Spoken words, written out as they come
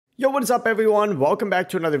Yo, what is up everyone? Welcome back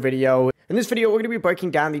to another video. In this video, we're going to be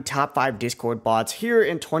breaking down the top 5 Discord bots here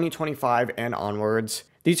in 2025 and onwards.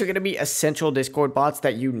 These are going to be essential Discord bots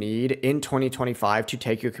that you need in 2025 to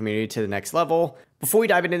take your community to the next level. Before we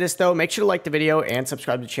dive into this though, make sure to like the video and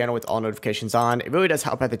subscribe to the channel with all notifications on. It really does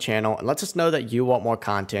help out the channel and lets us know that you want more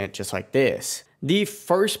content just like this. The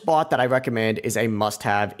first bot that I recommend is a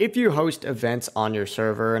must-have if you host events on your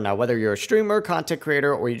server. Now, whether you're a streamer, content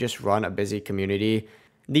creator, or you just run a busy community,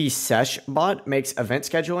 the Sesh bot makes event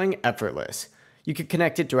scheduling effortless. You can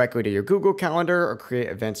connect it directly to your Google Calendar or create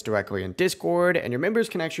events directly in Discord, and your members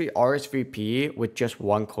can actually RSVP with just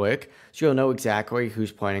one click, so you'll know exactly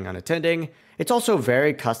who's planning on attending. It's also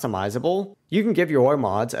very customizable. You can give your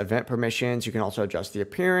mods event permissions, you can also adjust the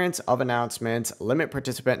appearance of announcements, limit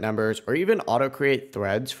participant numbers, or even auto-create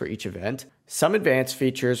threads for each event. Some advanced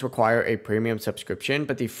features require a premium subscription,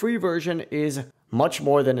 but the free version is much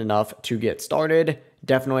more than enough to get started.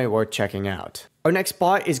 Definitely worth checking out. Our next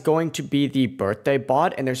bot is going to be the birthday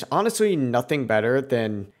bot, and there's honestly nothing better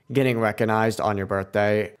than getting recognized on your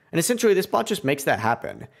birthday. And essentially, this bot just makes that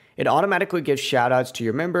happen. It automatically gives shoutouts to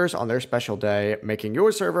your members on their special day, making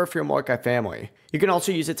your server feel more like a family. You can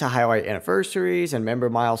also use it to highlight anniversaries and member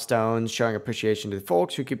milestones, showing appreciation to the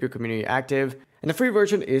folks who keep your community active. And the free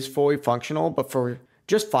version is fully functional, but for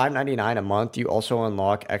just $5.99 a month, you also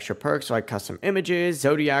unlock extra perks like custom images,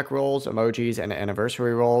 zodiac rolls, emojis, and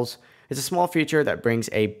anniversary rolls. It's a small feature that brings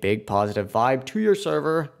a big positive vibe to your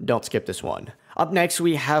server. Don't skip this one. Up next,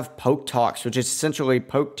 we have Poke Talks, which is essentially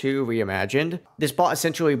Poke 2 reimagined. This bot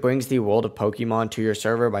essentially brings the world of Pokemon to your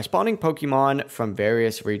server by spawning Pokemon from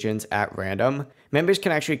various regions at random. Members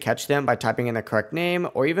can actually catch them by typing in the correct name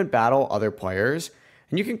or even battle other players.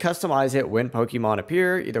 And you can customize it when Pokemon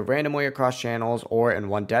appear, either randomly across channels or in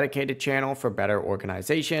one dedicated channel for better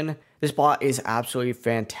organization. This bot is absolutely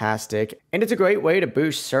fantastic, and it's a great way to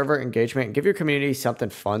boost server engagement and give your community something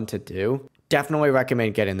fun to do. Definitely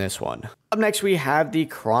recommend getting this one. Up next, we have the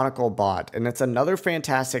Chronicle Bot, and it's another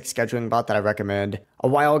fantastic scheduling bot that I recommend. A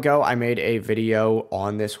while ago, I made a video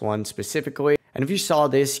on this one specifically, and if you saw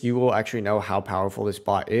this, you will actually know how powerful this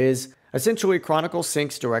bot is. Essentially, Chronicle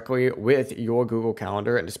syncs directly with your Google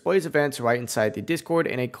Calendar and displays events right inside the Discord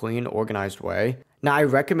in a clean, organized way. Now, I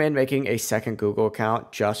recommend making a second Google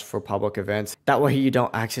account just for public events. That way you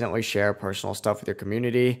don't accidentally share personal stuff with your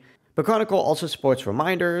community. But Chronicle also supports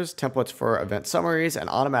reminders, templates for event summaries, and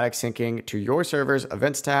automatic syncing to your server's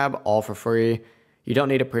events tab, all for free. You don't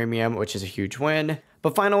need a premium, which is a huge win.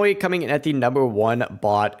 But finally, coming in at the #1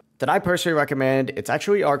 bot that I personally recommend, it's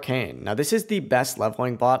actually Arcane. Now, this is the best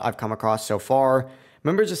leveling bot I've come across so far.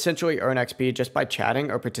 Members essentially earn XP just by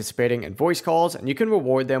chatting or participating in voice calls, and you can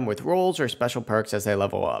reward them with roles or special perks as they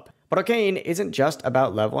level up. But Arcane isn't just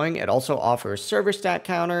about leveling, it also offers server stat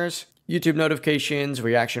counters, YouTube notifications,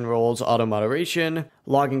 reaction roles, auto moderation,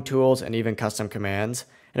 logging tools, and even custom commands.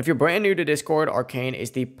 And if you're brand new to Discord, Arcane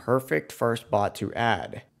is the perfect first bot to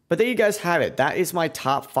add. But there you guys have it. That is my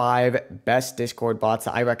top 5 best Discord bots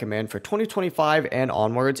that I recommend for 2025 and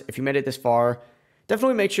onwards. If you made it this far,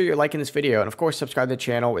 definitely make sure you're liking this video. And of course, subscribe to the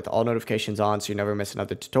channel with all notifications on so you never miss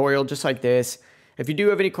another tutorial just like this. If you do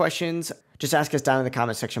have any questions, just ask us down in the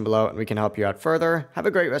comment section below and we can help you out further. Have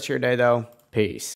a great rest of your day though. Peace.